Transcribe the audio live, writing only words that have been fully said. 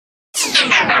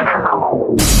T-minus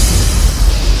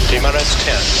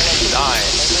 10, 9,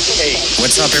 8.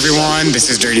 What's up, everyone? This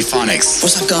is Dirty Phonics.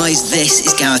 What's up, guys? This is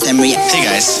Gareth Emery. Hey,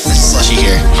 guys. This is Slushy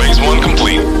here. Phase 1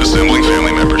 complete. Assembling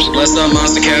family members. What's up,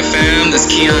 Monster Cat fam? This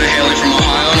is Keon hailing from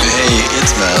Ohio. Hey,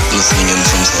 it's Matt listening in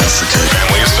from South Africa.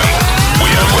 Family assembled.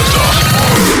 We have liftoff.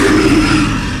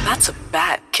 That's a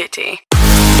bad kitty.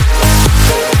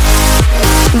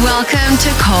 Welcome to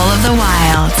Call of the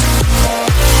Wild.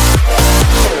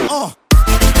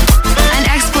 An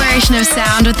exploration of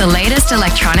sound with the latest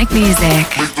electronic music.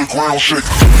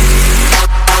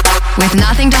 With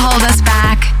nothing to hold us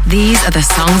back, these are the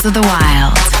songs of the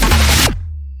wild.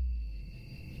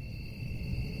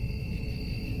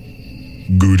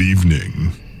 Good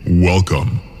evening.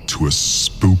 Welcome to a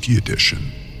spooky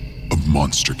edition of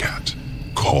Monster Cat,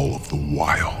 Call of the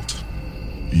Wild.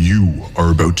 You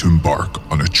are about to embark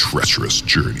on a treacherous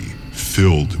journey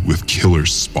filled with killer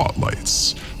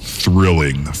spotlights,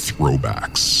 thrilling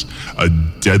throwbacks, a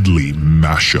deadly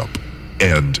mashup,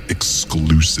 and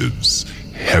exclusives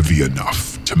heavy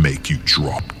enough to make you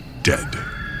drop dead.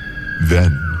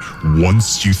 Then,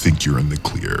 once you think you're in the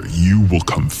clear, you will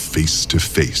come face to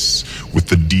face with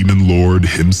the Demon Lord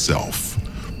himself,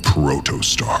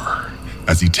 Protostar,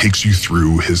 as he takes you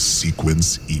through his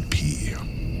Sequence EP.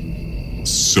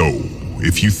 So,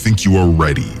 if you think you are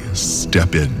ready,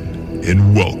 step in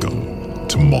and welcome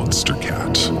to Monster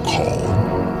Cat Call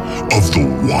of the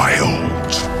Wild.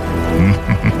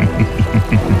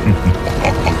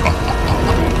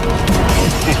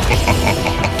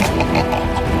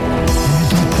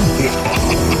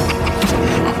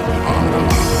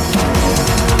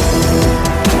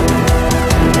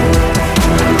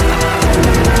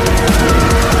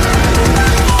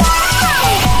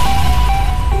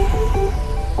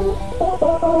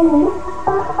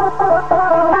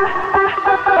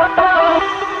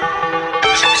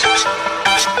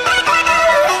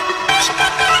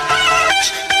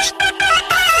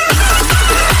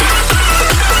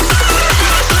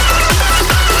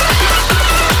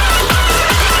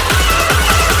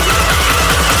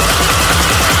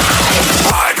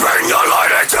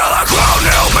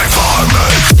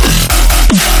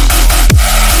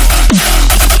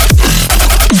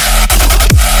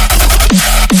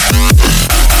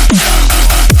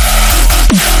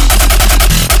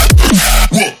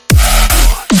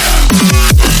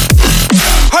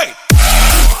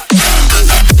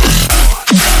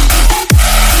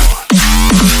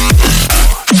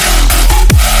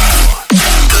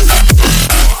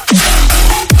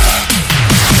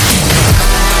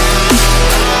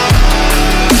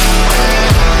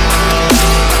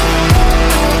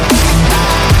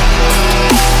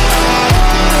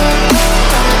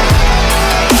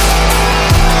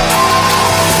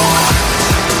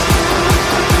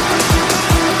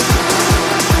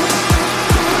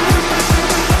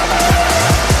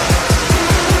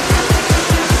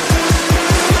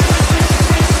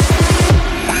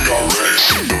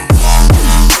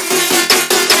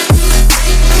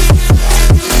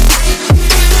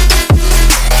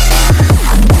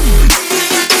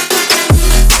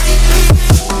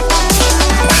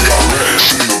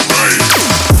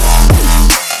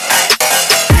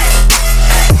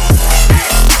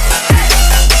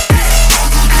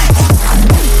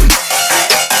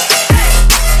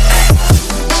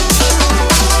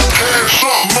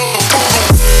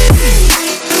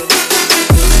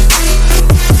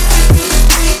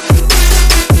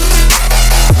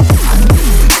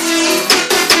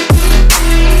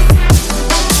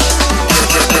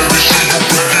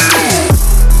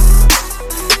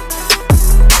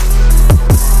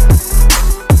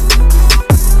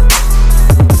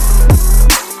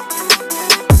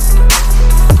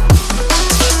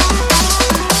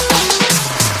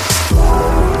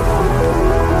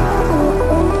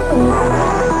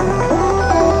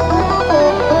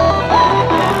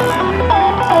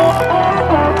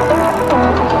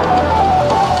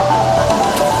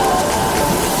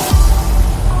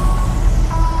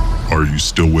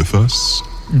 Still with us?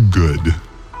 Good.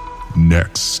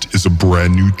 Next is a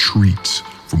brand new treat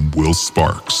from Will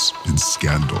Sparks in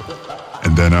Scandal.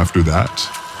 And then after that,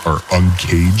 our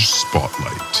Uncaged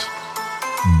Spotlight.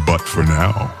 But for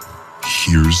now,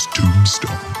 here's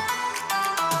Tombstone.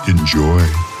 Enjoy.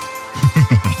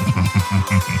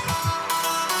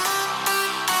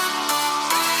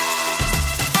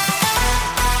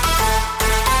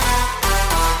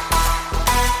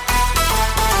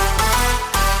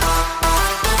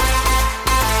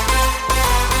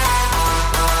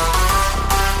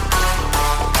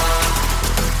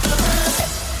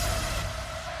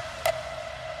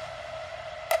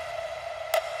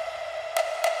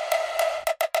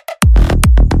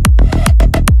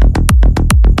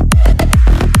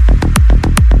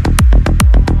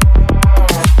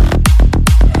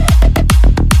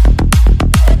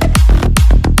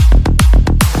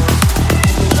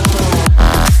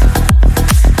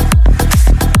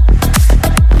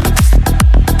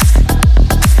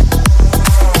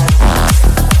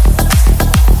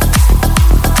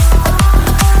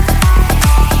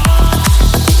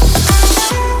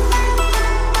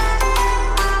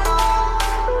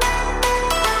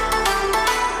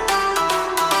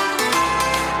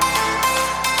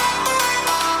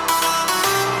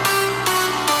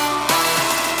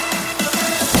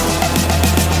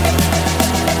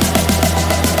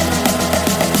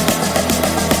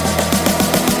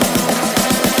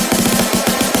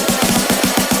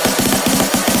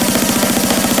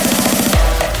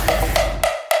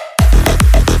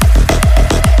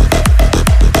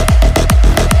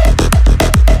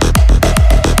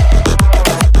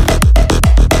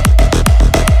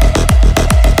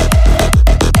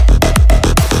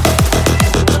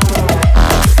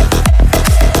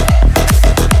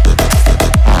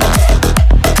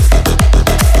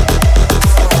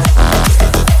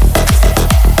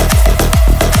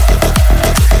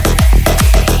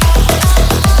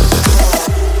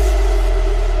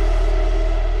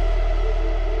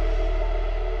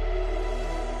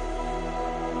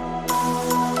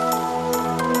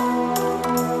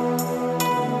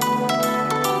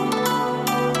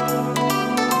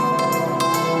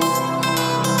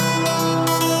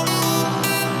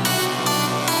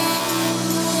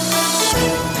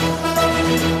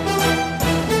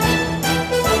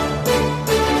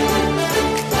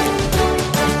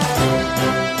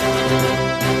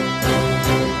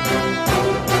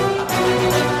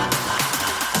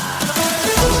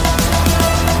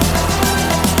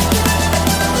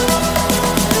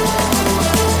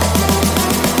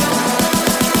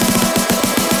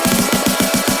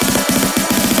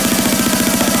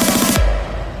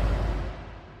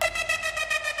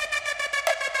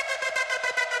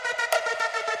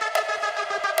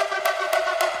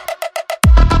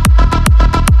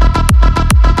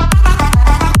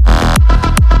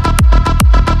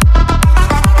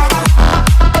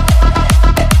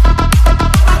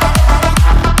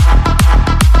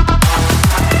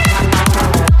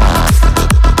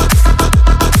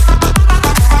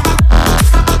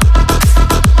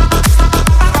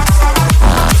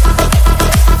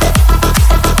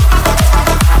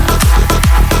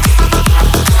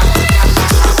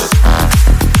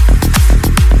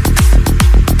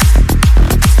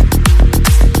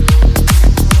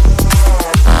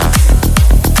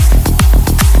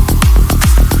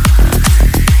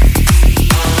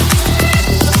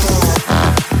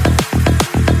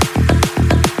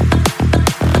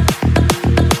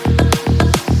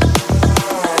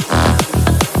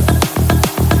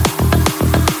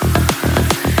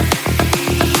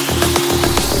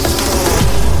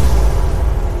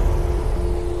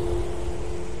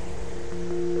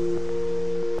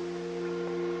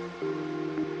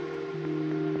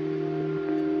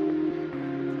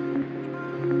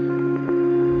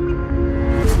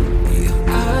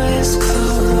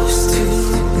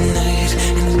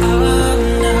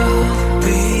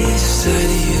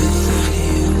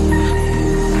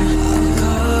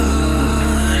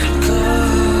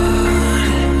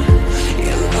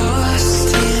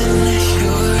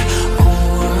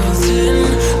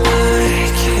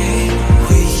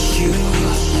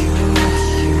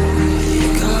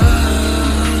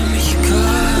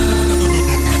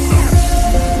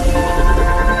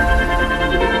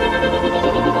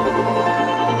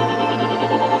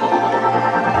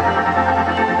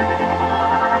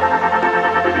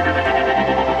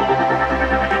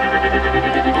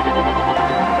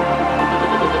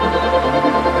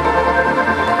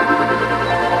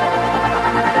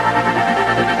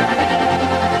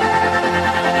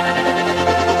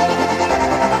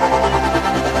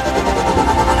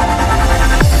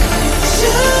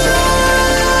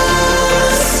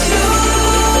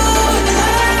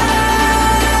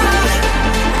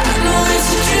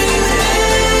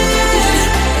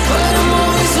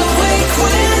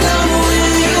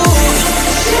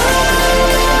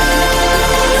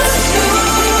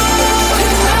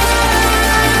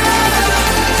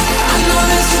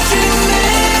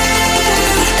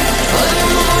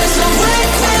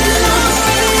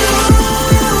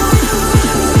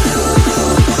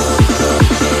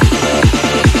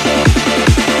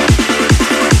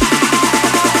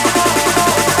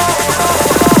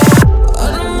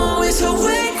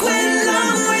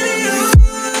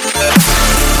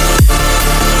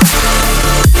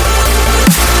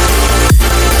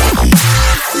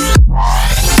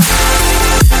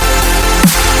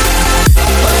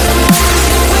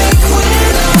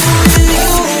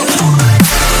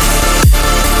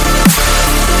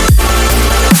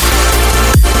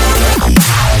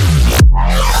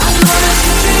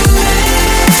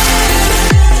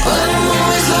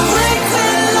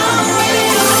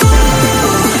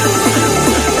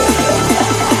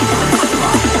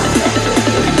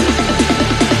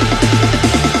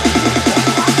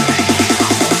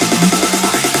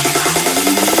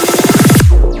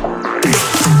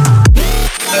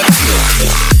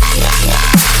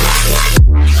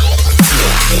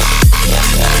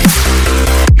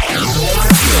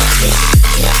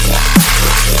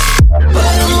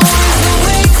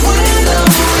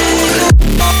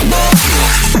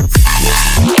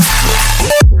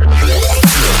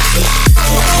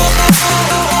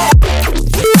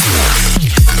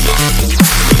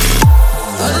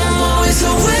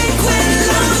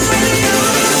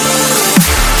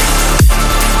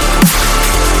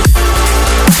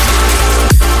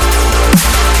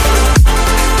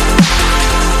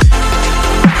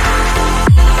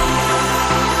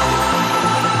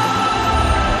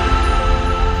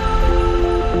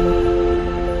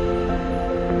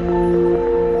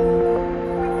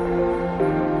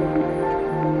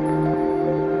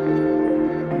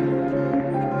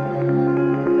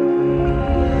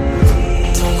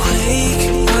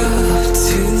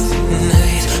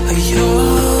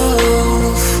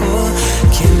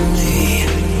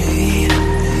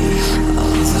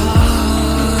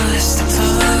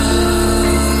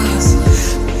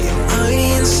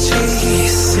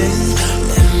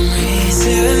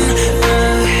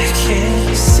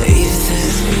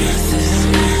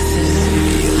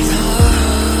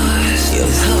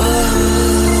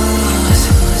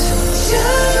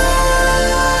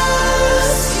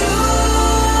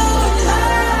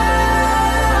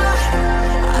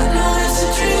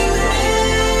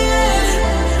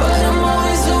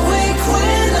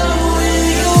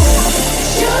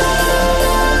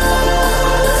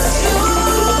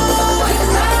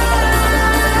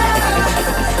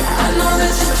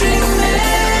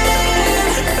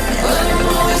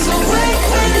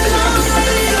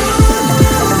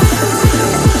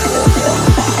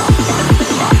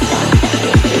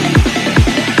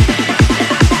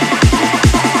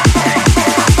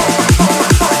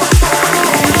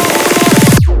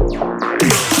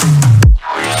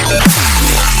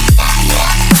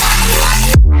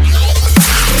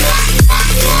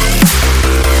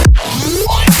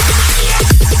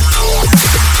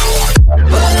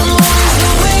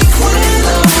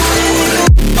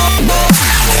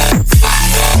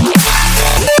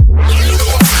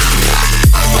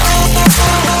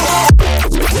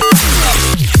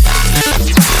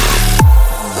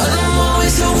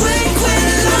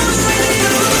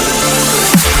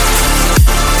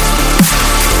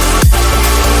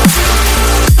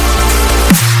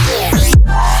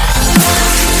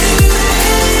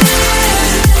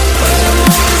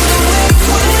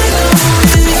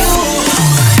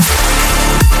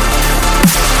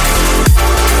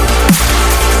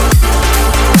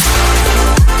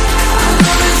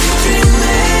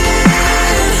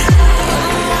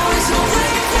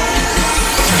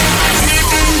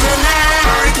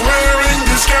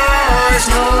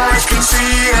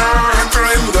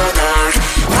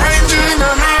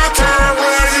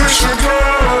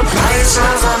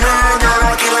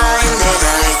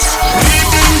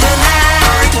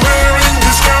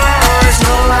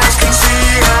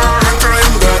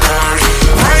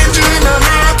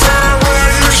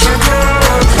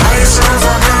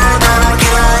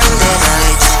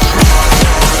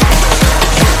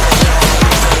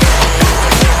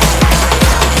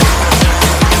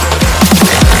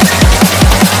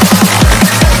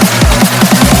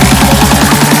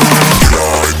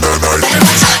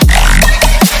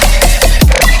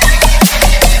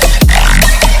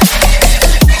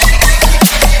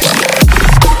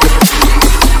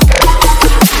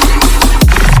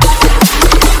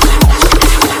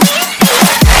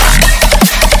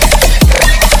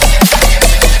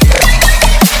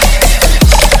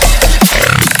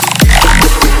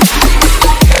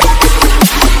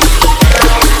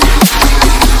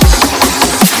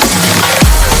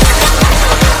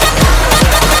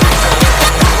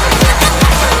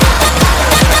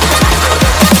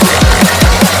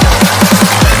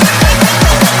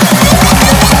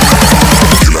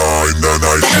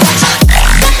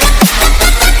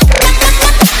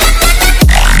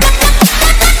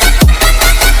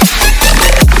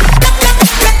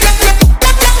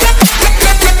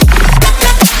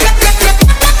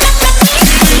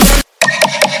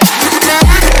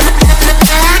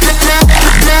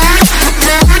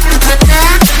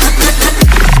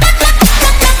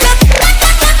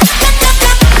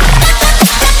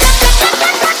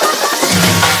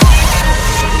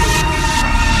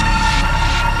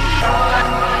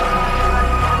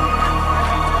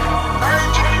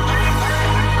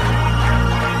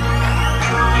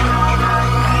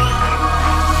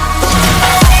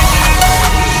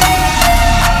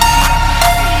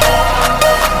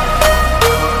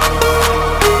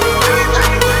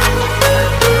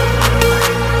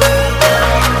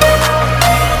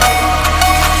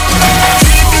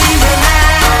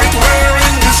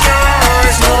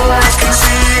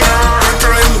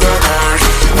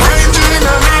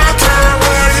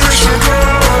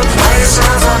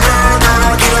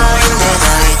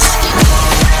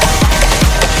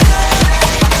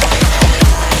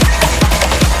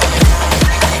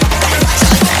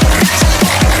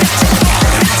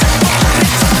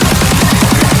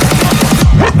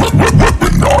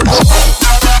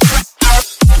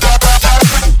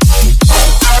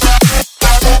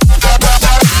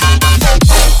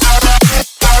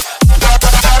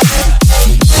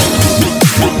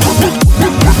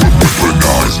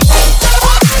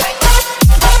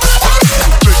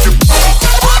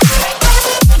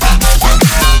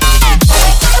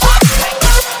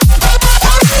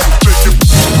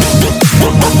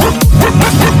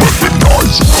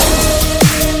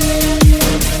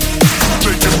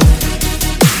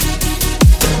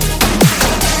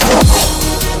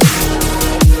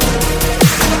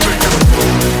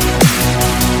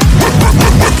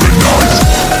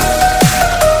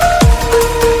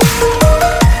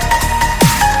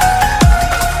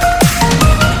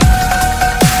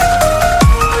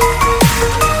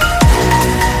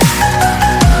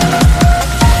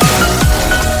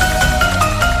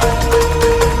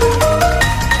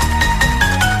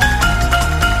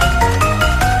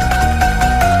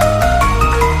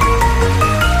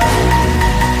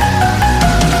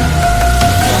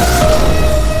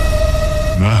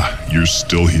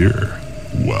 still here?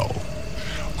 Well,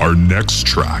 our next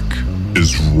track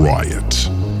is Riot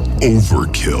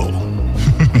Overkill.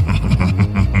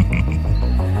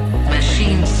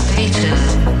 Machine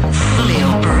status fully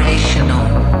operational.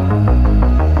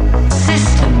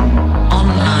 System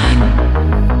online.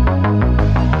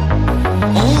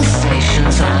 All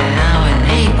stations are now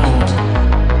enabled.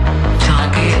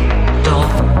 Target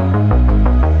dog.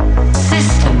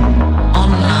 System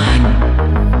online.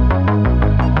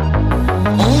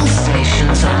 All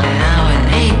stations are now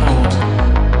enabled.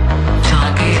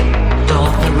 Target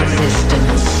dog the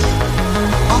resistance.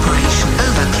 Operation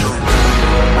Overkill.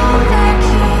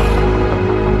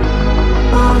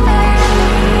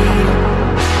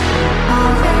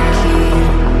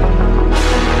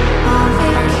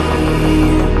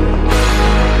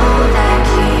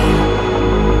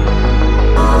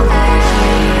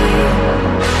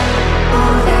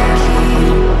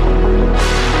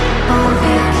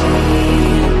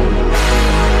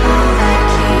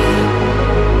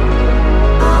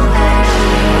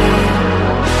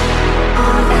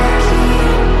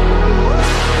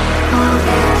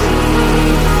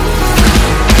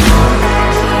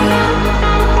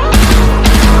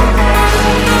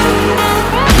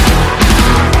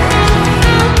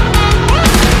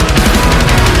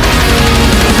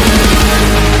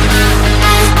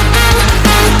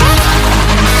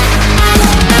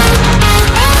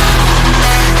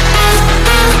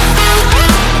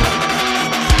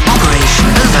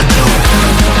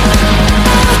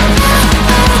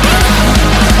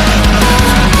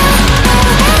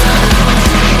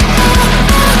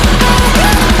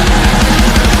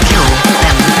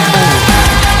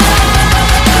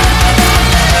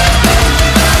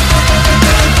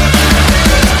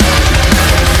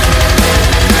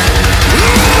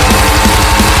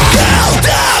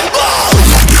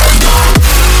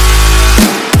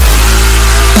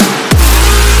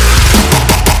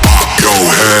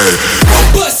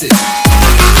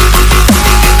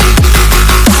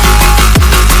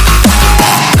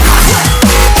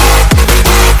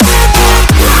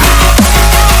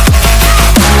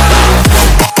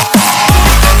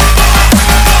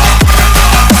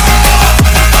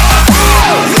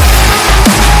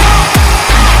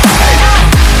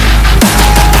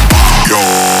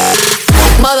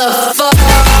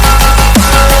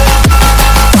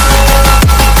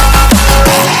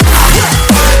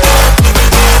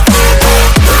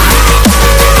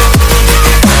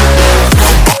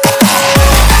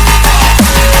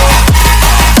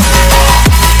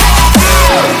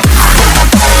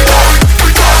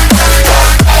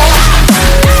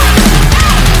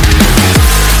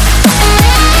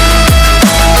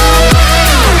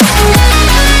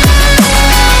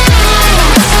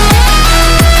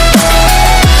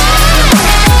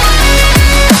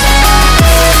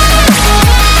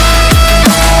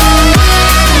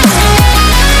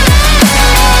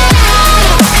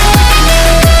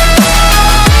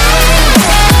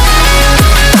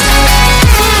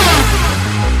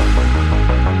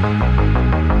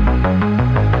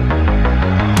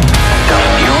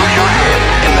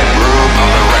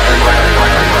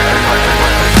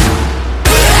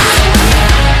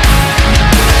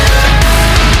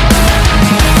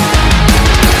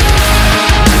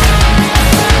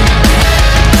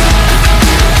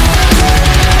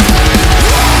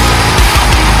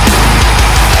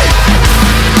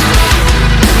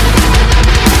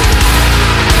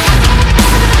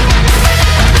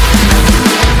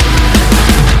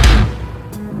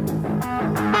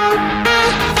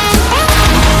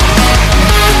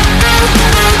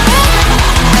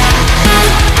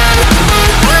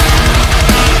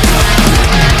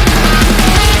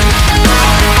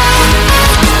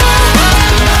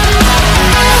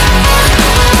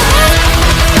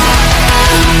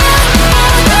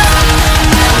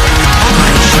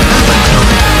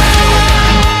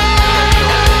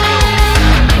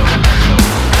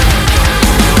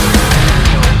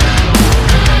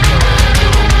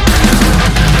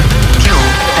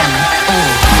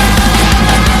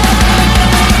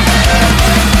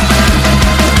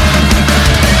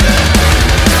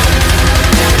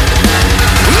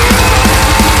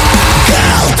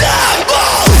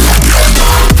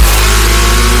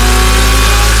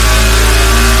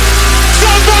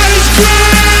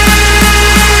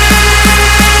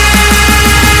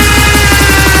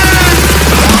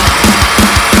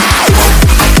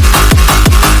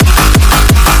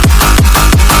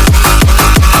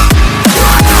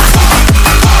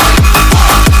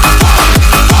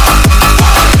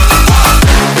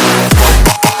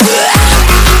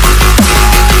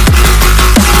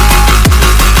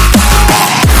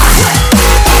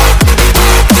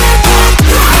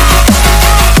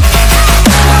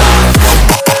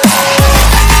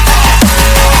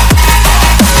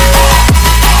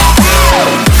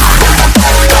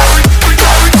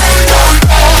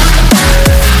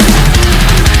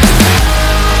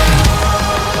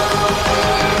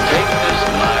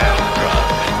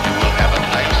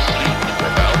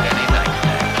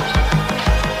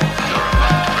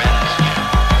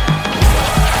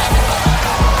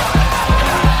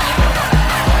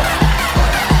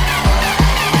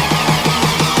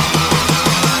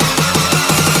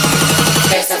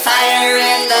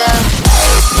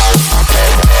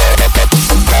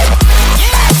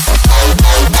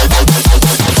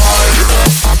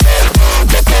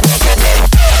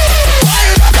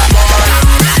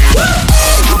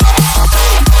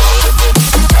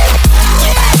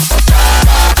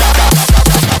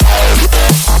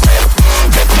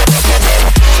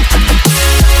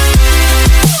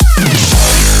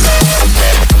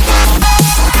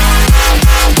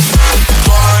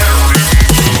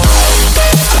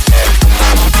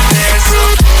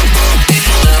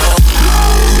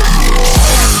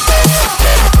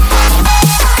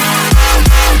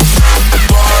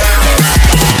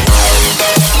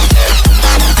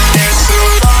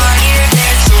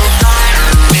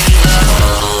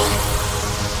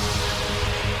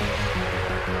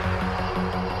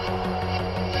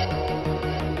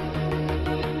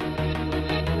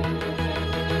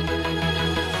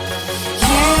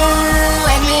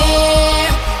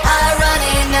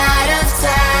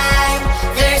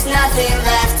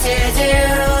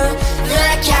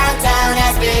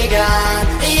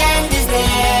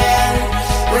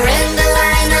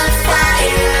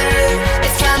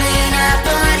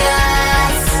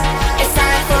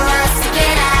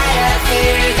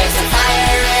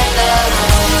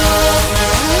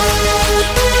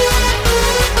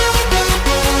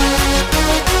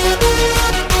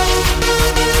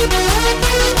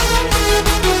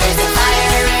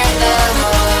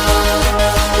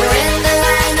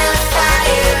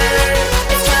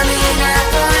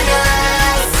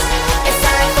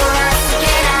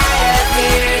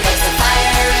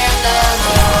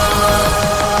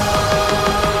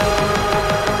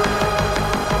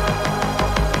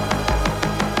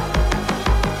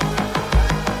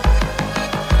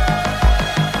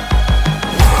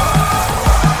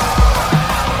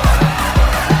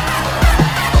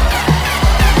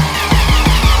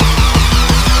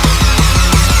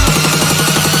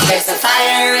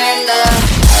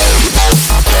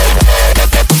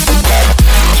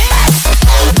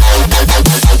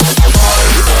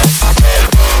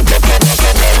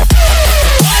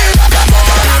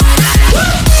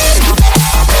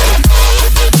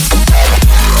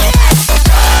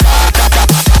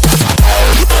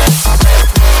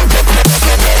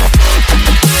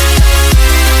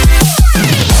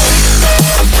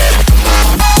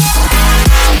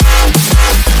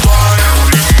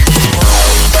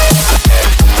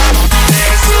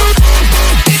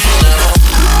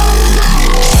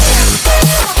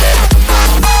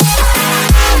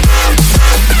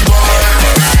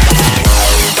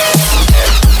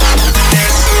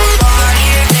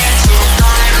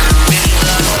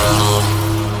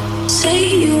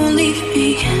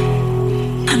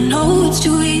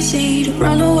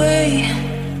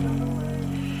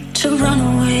 to run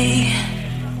away.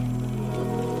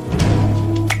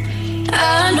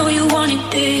 I know you wanted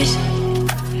this.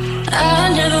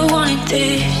 I never wanted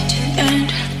this to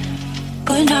end,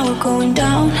 but now we're going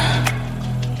down.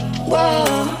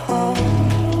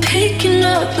 Whoa, picking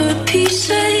up the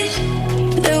pieces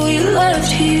that we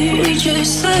left here, we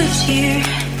just left here.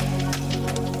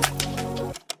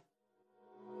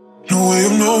 No way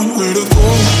of knowing where to go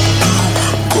now,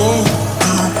 go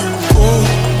now, go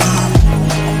now.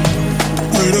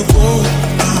 Where to go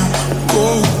now, go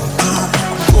now,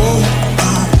 go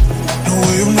now. No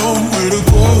way of knowing where to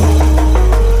go.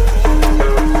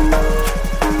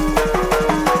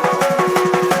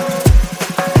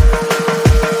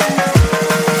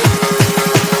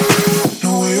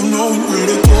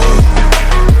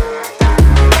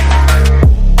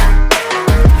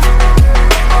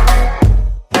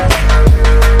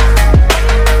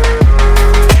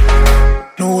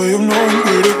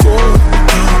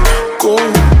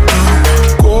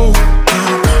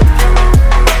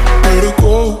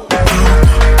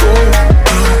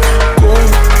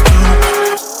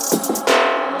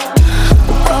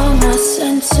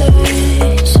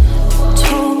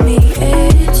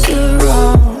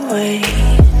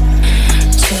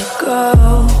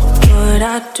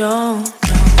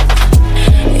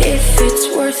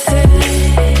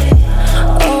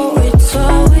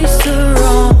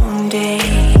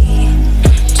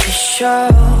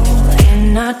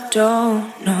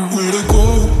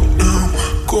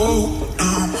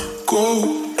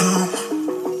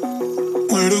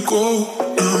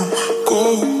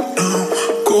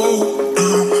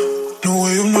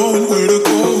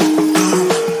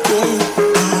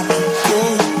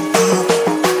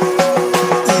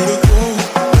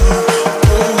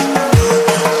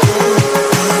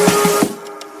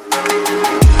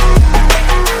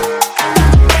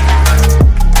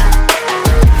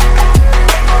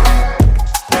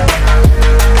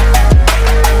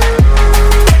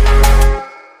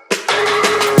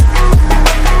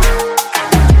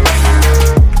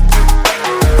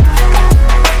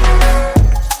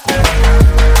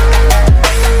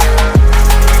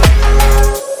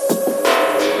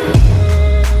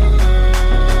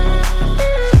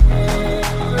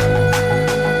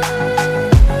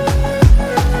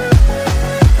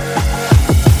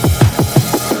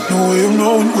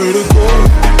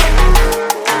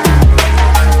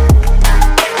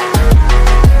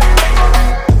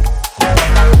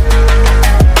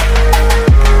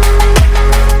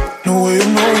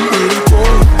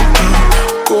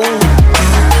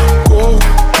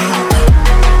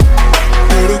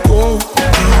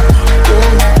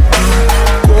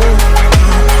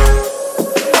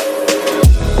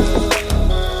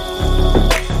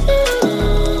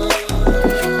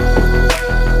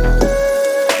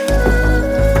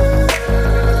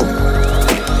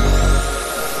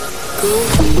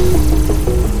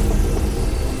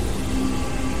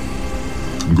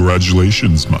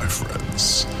 Congratulations, my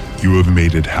friends. You have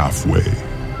made it halfway.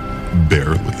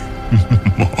 Barely.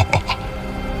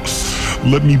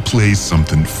 Let me play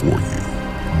something for you.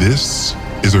 This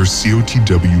is our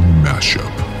COTW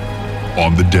mashup.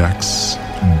 On the decks,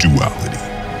 Duality.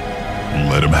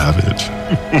 Let him have it.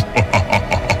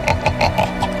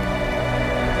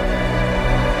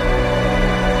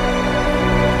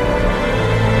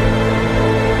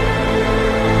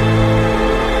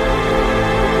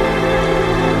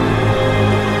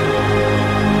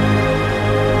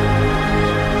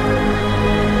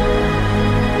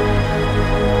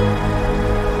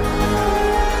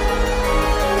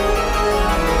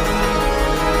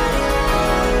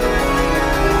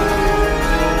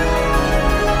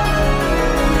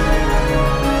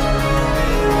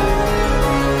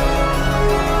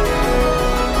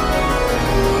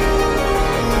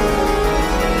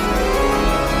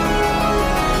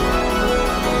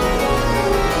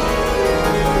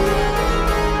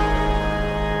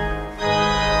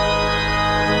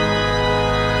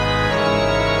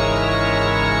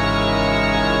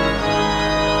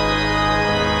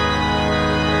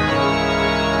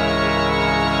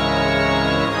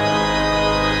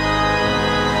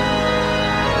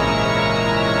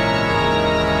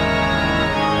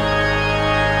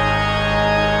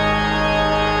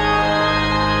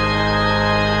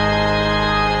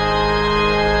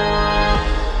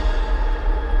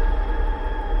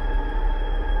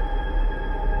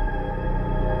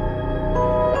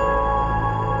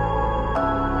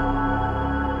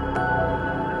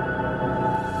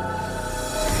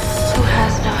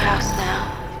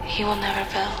 he will never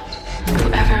build.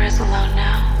 Whoever is alone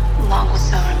now, long will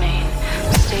so remain.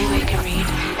 Will stay awake and read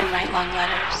and write long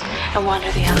letters, and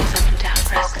wander the alleys up and down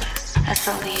restless as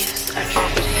the leaves are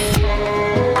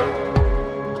drifting.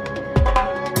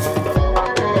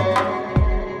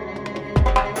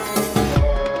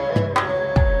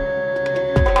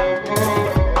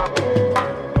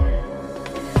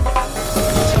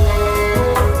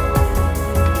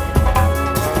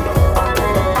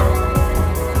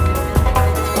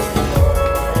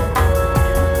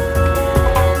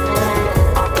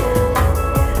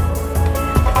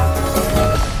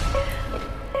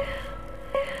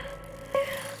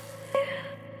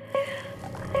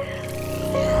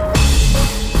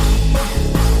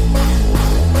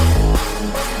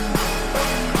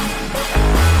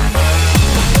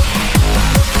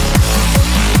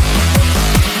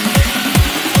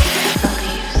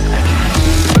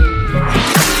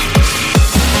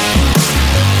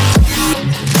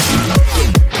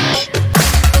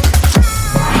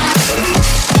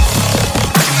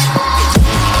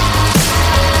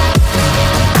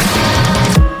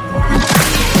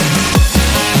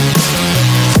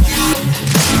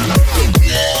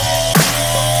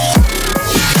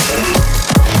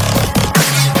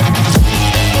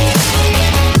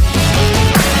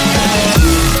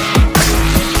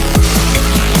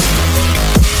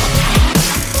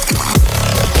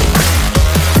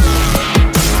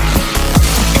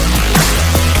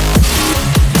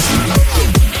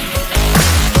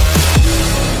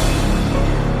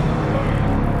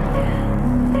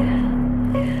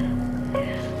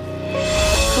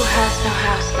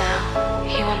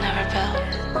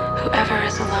 Whoever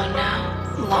is alone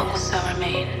now, long will so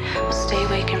remain, will stay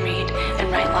awake and read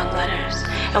and write long letters,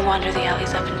 and wander the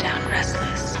alleys up and down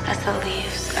restless as the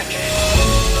leaves are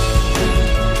driven.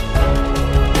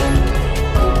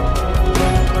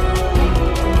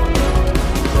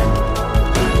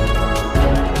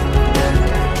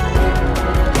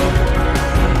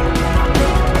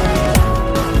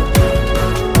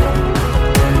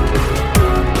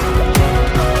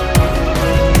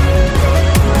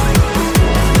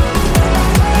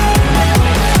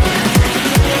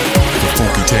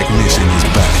 Technician is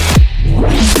back.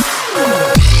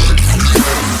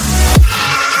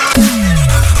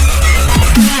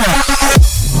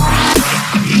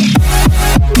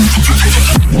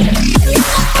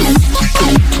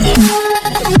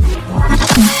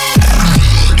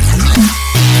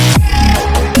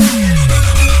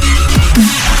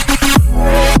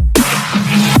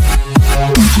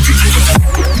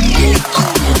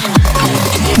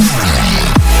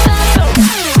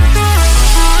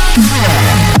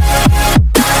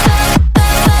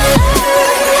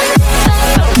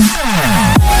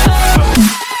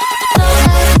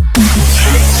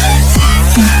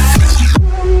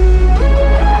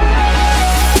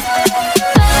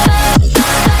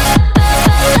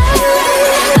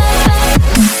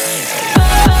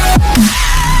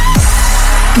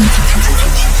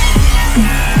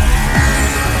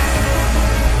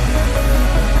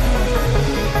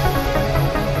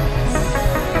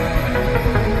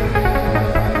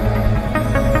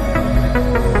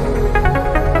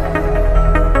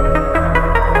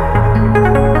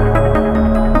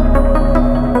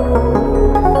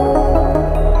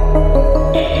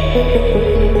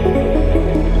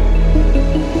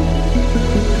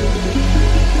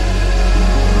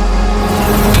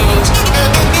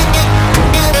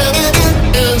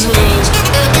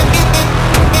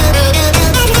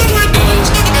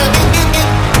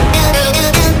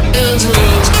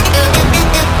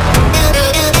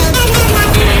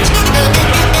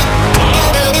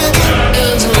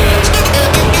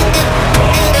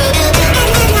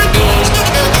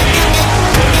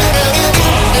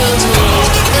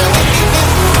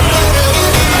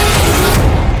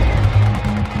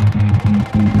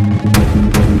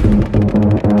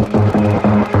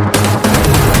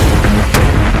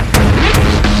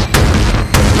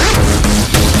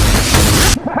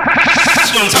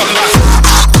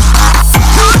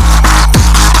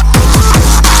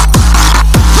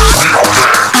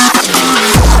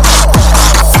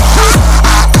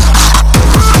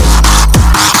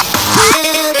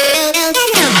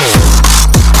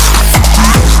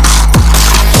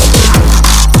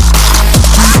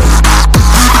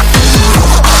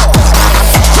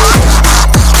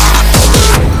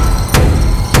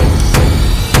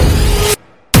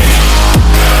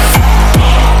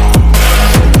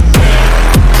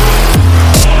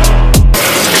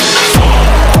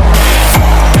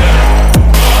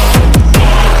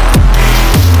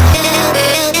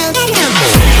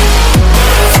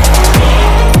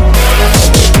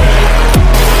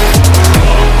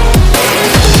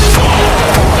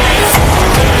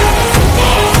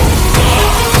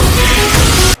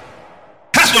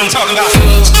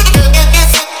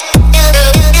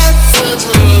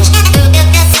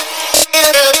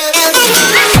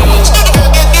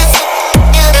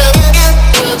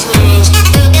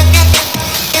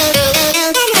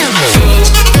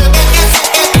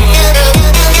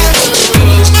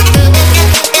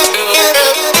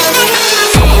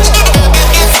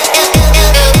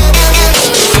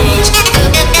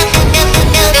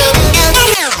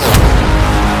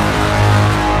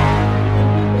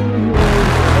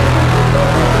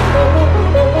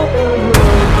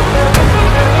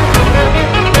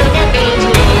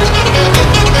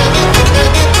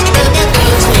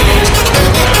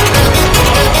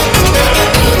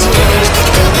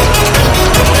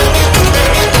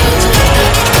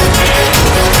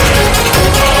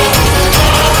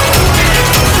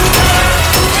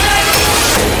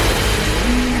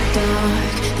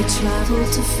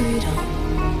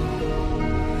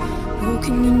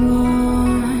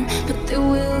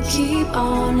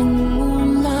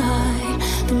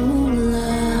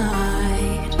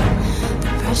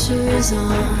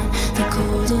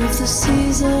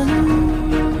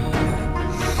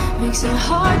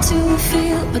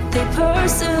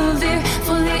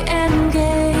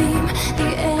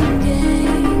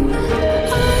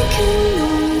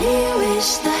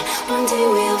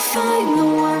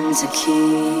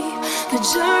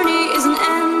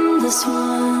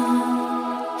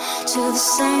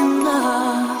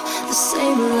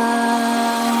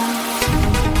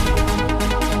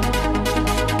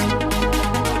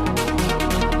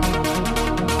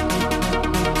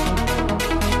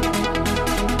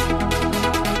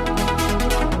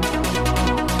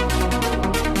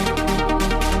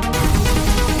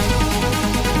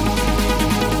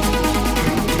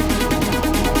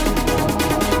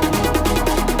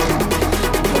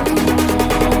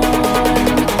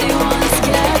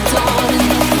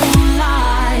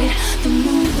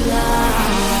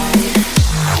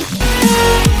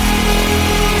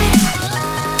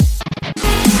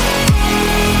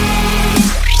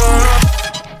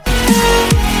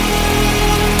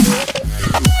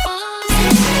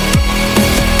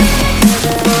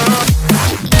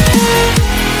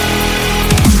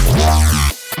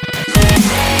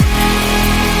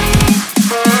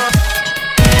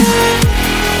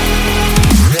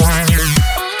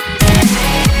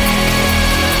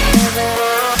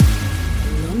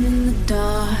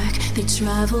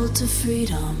 sold to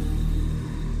freedom.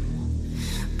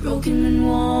 Broken and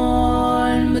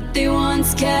worn, but they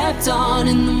once kept on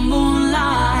in the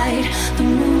moonlight, the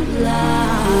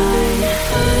moonlight.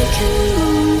 I can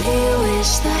only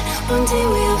wish that one day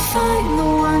we'll find the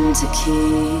one to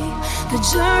keep. The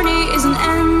journey is an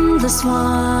endless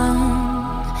one,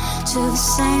 to the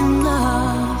same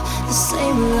love, the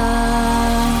same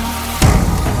love.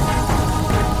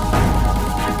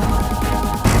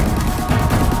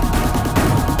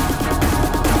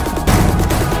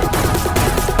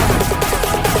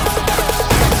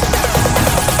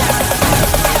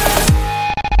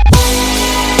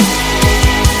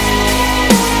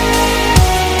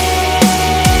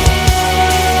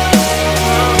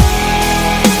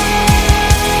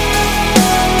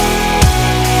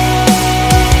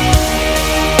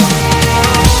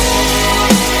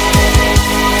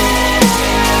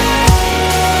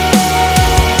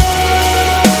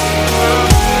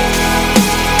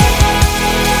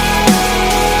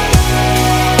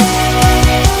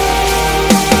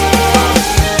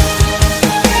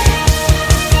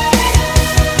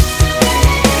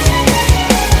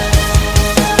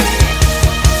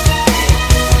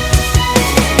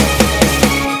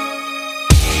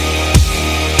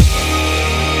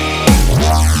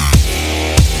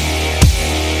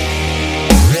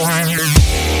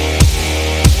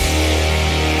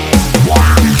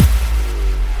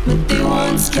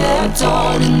 Kept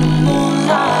on in the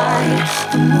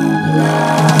moonlight, the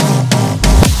moonlight.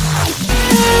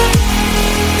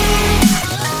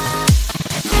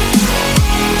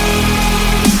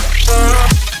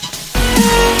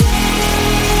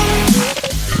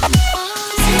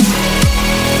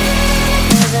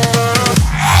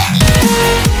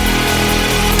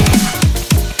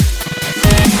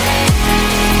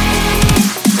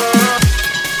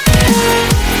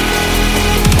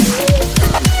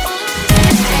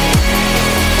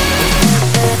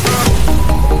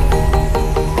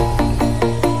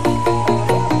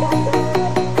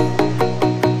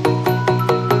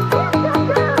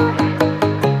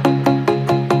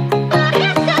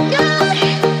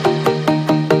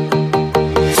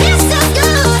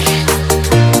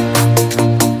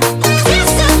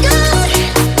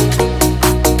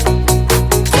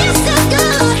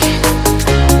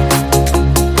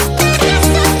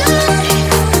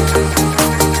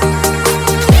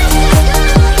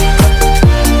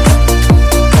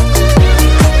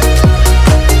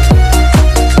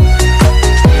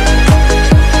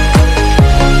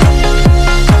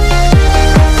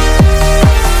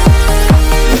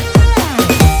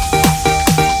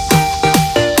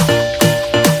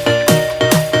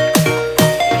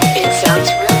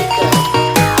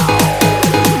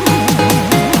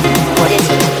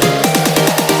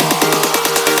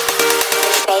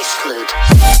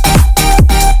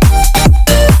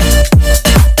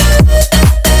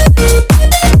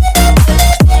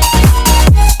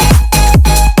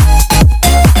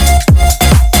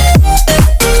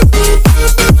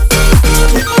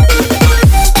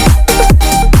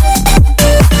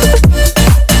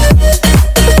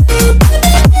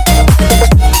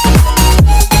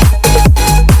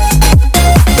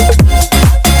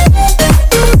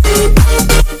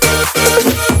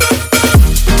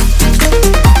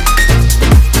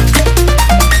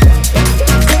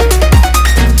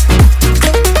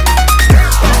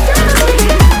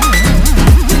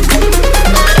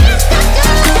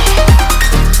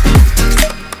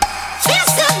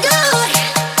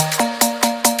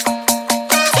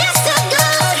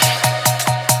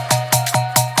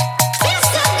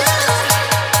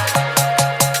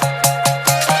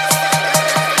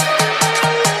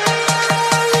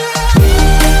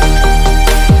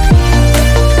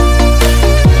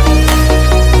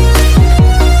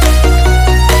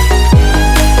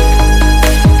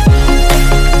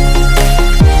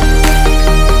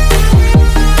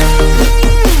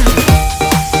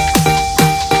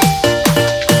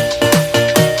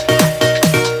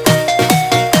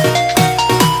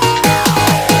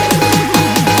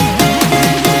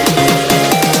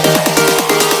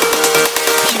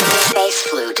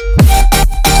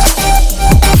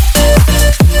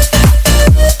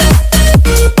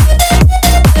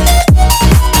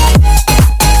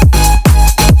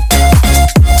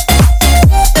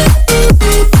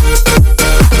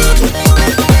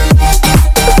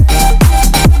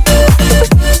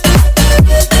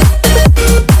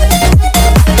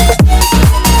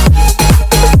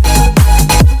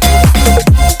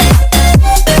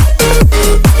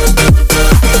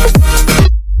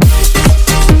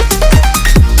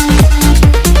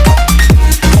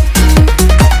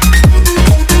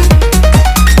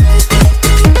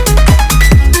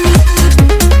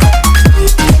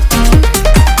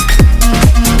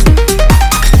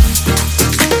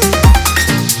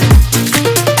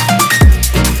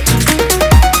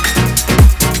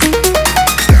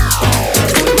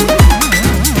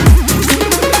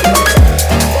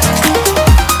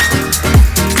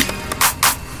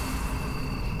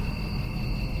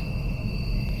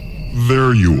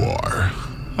 there you are.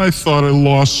 I thought I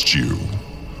lost you.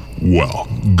 Well,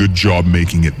 good job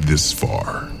making it this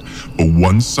far. But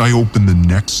once I open the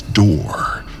next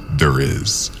door, there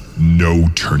is no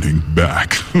turning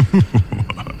back.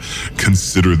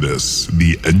 Consider this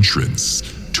the entrance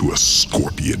to a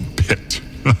scorpion pit.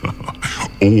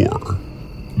 Or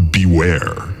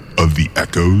beware of the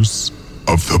echoes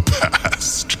of the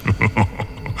past.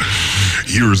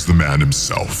 Here's the man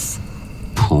himself,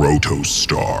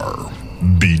 Protostar.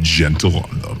 Be gentle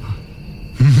on them.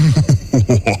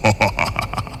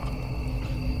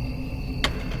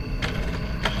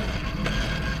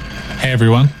 Hey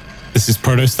everyone, this is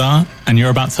Protostar, and you're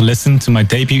about to listen to my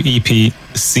debut EP,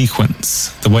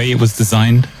 Sequence, the way it was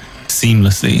designed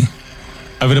seamlessly.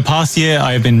 Over the past year,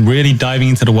 I have been really diving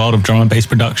into the world of drum and bass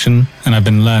production, and I've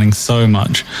been learning so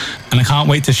much, and I can't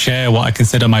wait to share what I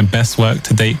consider my best work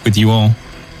to date with you all.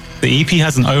 The EP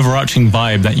has an overarching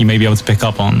vibe that you may be able to pick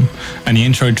up on, and the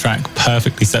intro track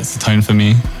perfectly sets the tone for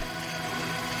me.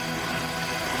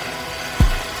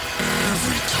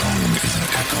 Every tone is an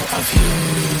echo of you.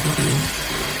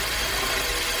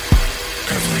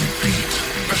 Every beat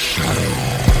a shadow.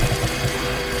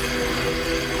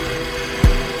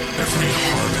 Every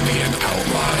harmony and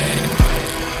outline.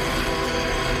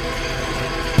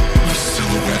 The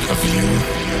silhouette of you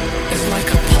is like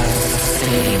a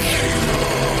pulsating halo.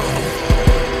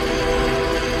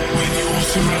 When you're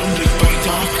surrounded by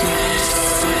darkness,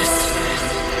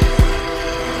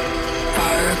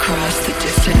 far across the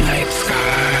distant night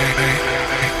sky,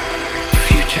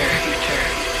 future,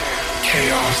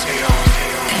 chaos,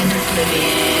 and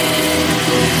oblivion.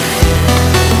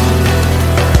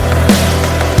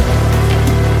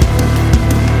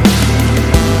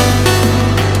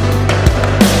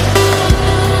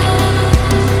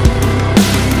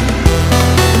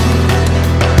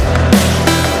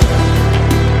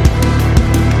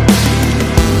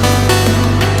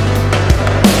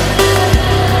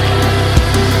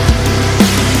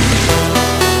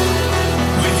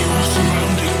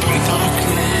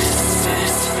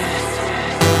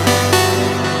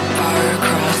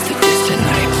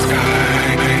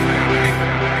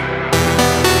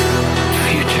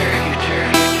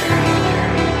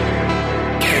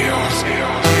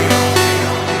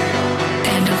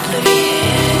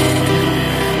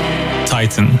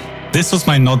 Titan. This was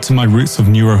my nod to my roots of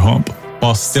Neurohop,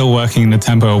 while still working in the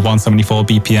tempo of 174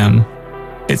 BPM.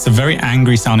 It's a very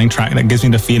angry sounding track that gives me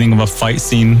the feeling of a fight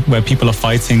scene where people are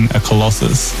fighting a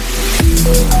colossus.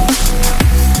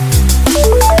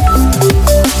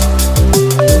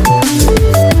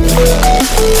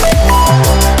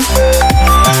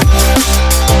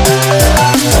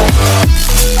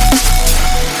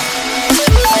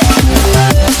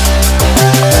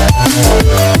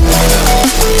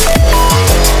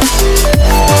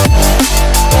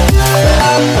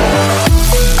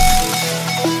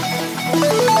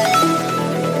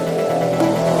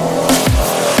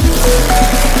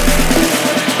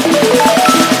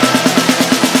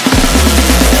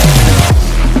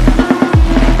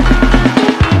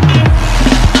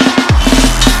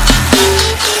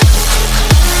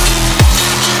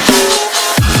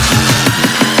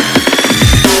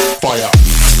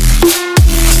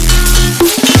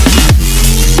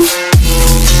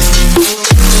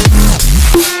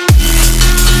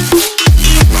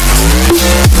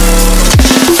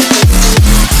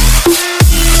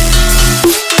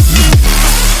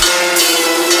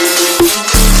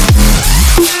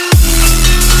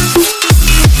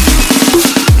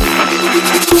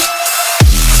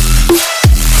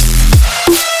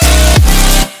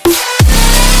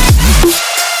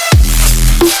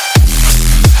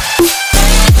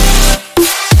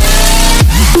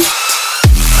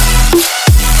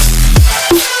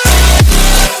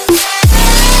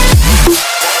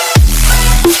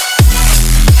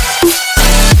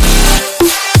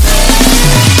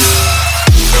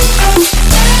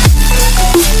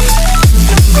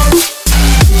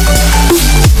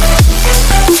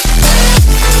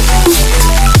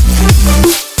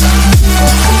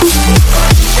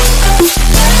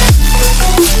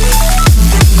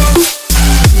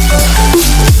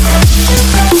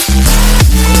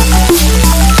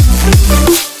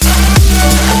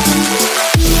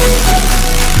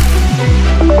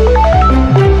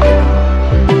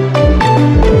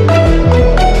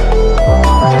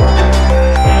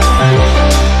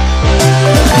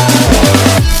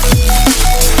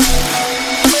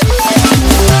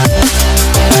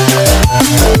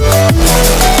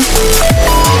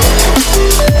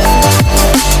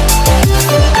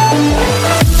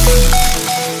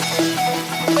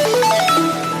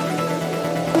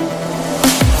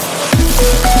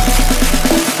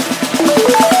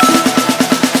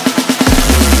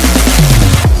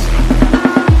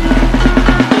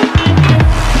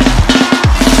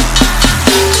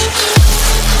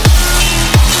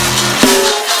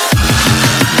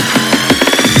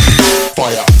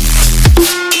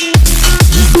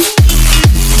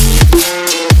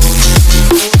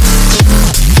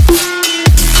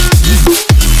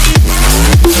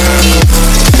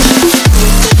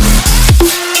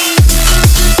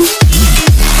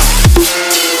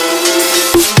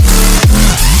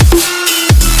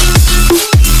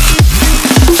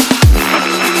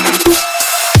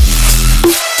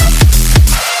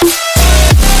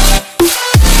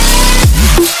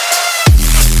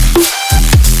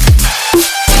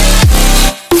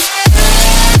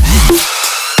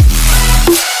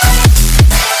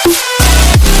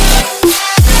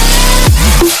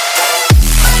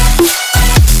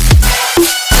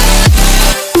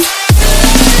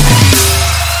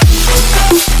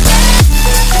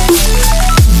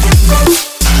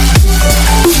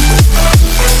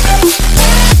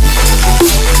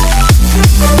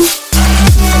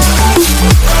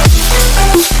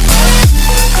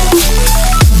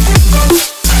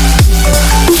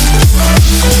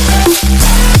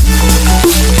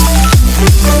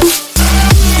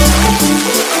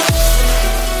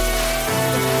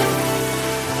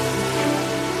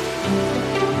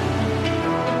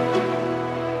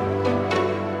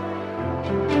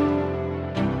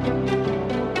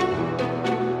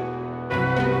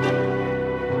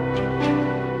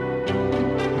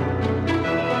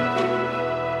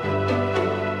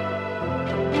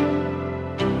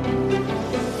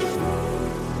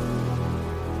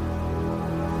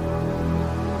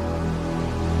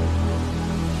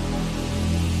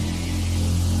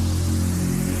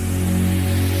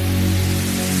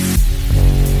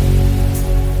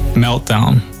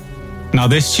 Meltdown. Now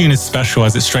this tune is special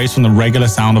as it strays from the regular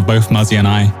sound of both Muzzy and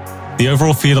I. The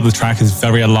overall feel of the track is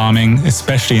very alarming,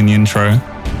 especially in the intro,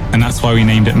 and that's why we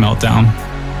named it Meltdown.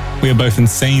 We are both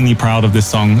insanely proud of this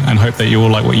song and hope that you all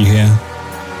like what you hear.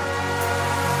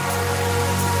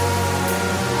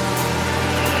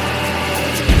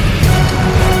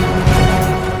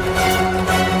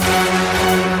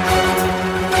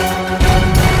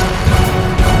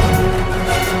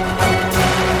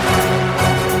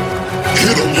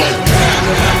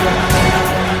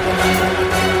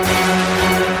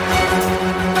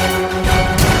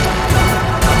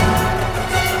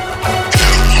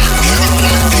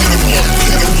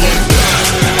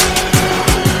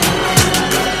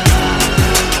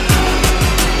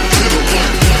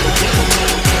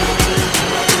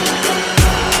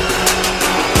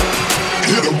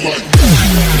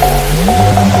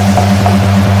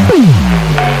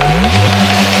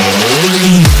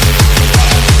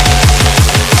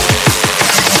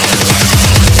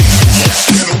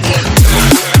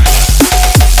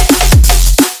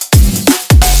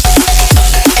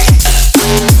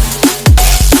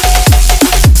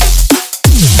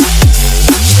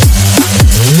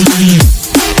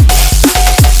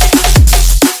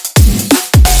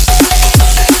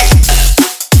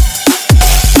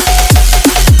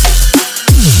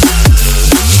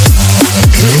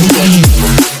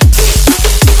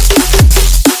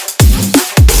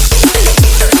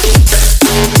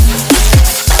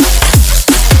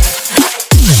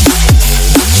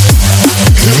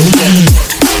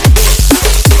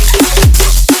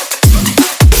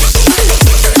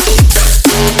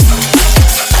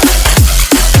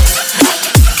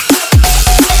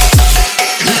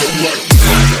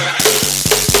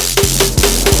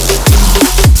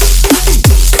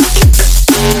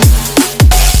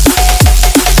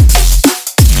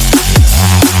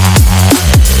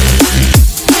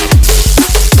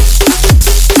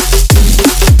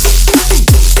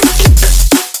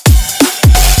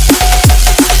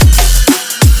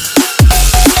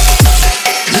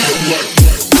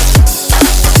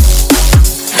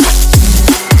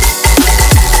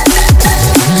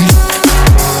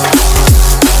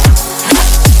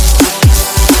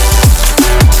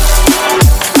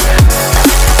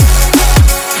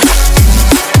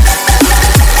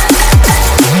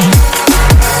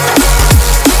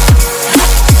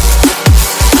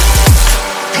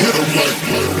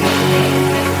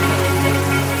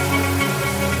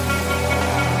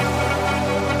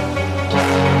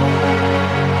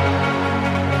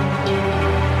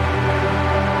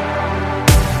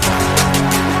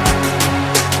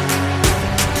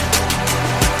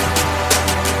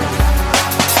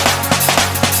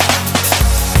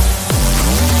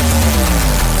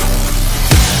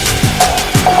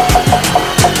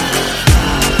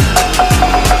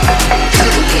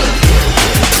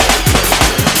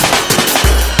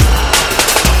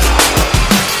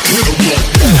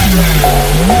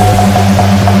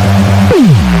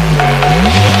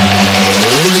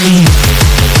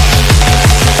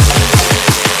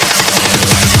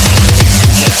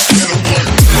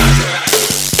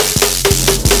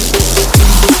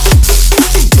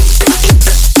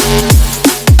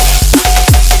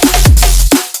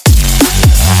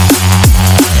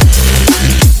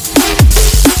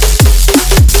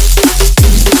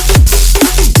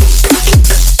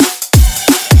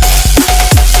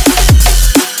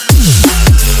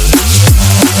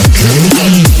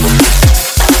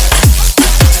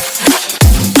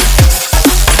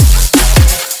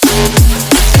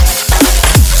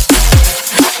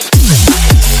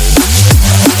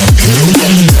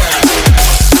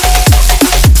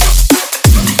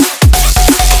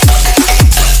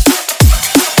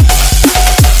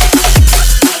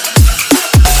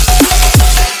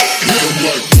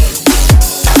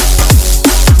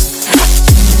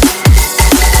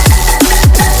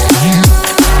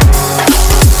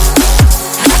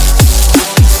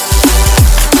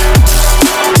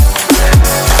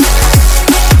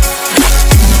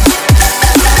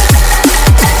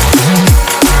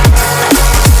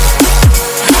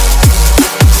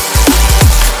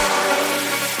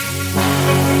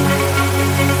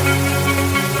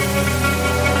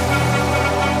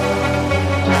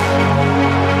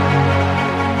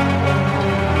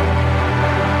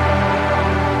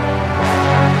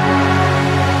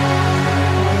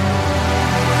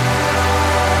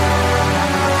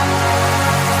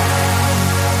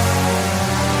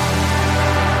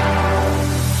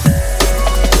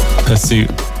 Pursuit.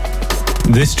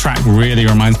 This track really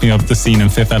reminds me of the scene in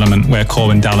Fifth Element where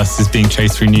Corwin Dallas is being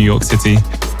chased through New York City.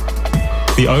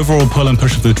 The overall pull and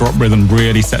push of the drop rhythm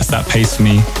really sets that pace for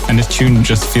me, and this tune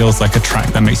just feels like a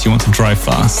track that makes you want to drive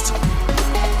fast.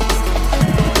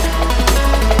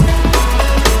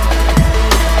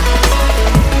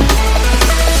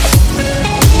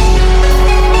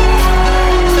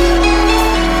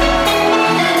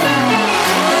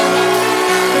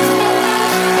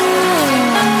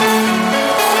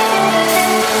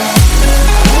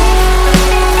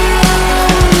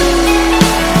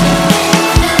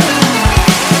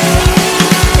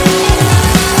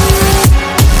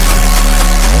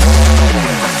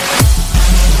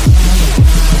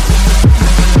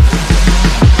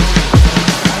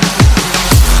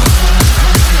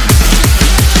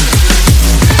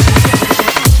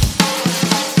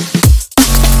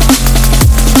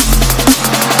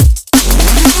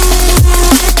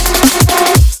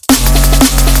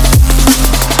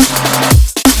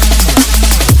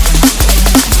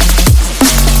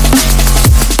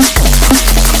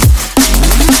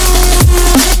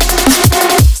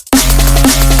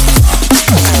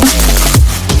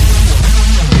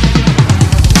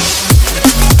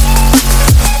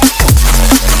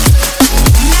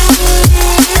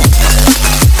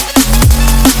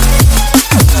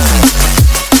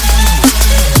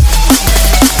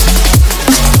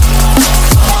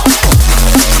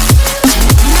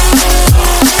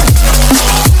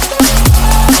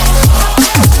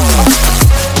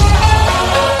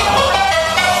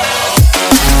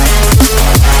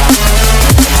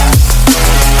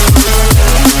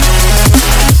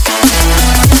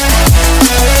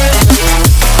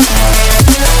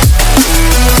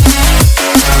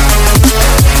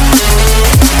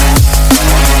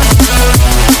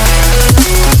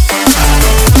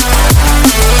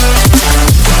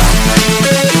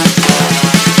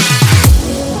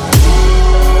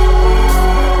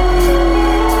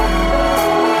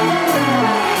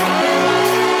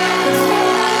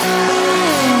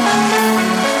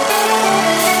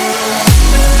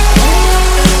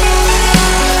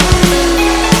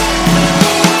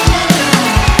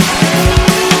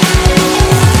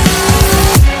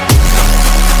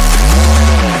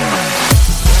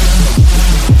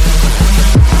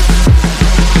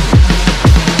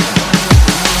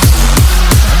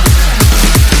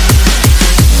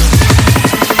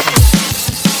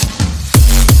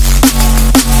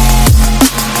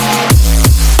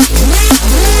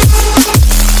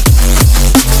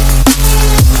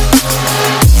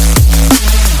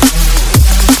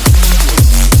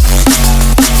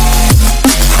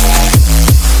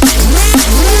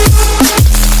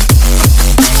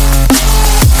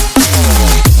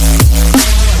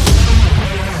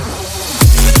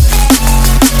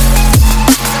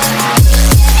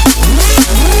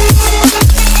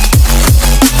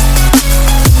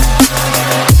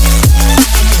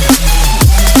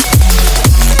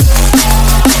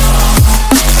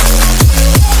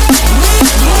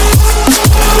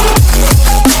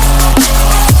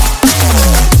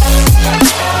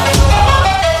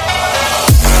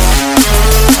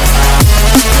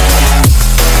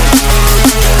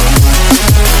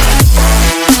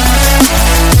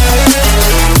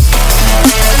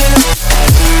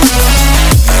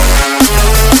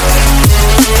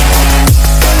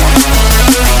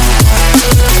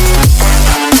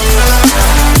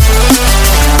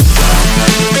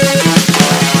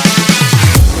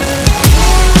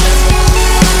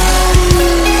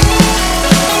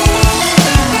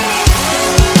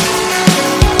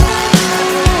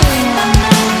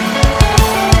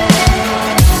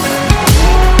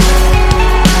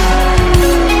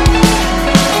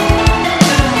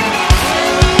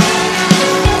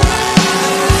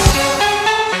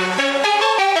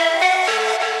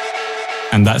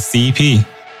 And that's the EP.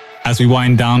 As we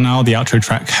wind down now, the outro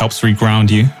track helps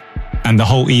reground you, and the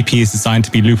whole EP is designed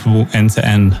to be loopable end to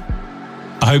end.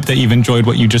 I hope that you've enjoyed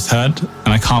what you just heard,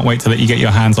 and I can't wait to let you get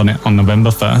your hands on it on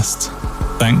November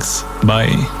 1st. Thanks,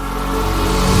 bye.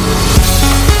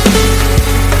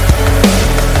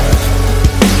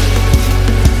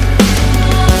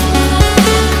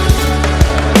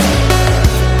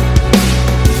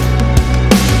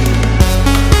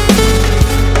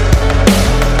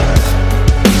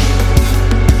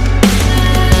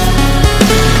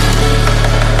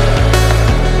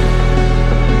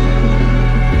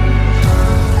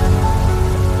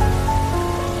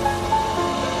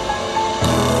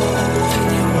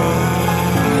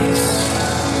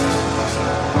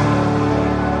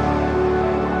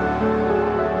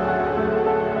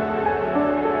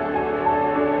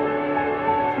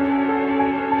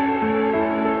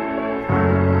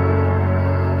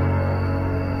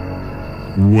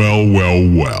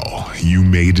 Well, you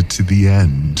made it to the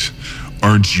end.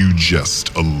 Aren't you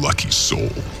just a lucky soul?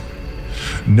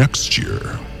 Next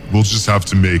year, we'll just have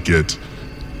to make it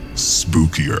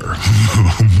spookier.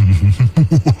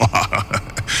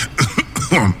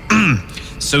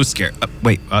 So scared.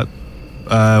 Wait, what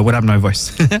happened to my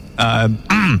voice?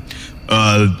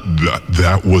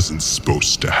 That wasn't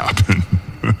supposed to happen.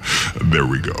 There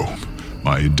we go.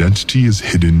 My identity is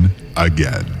hidden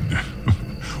again.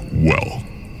 Well,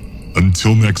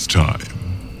 until next time,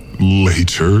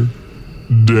 later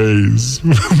days.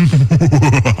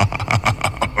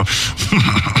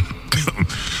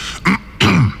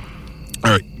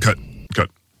 All right, cut.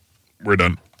 We're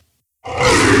done.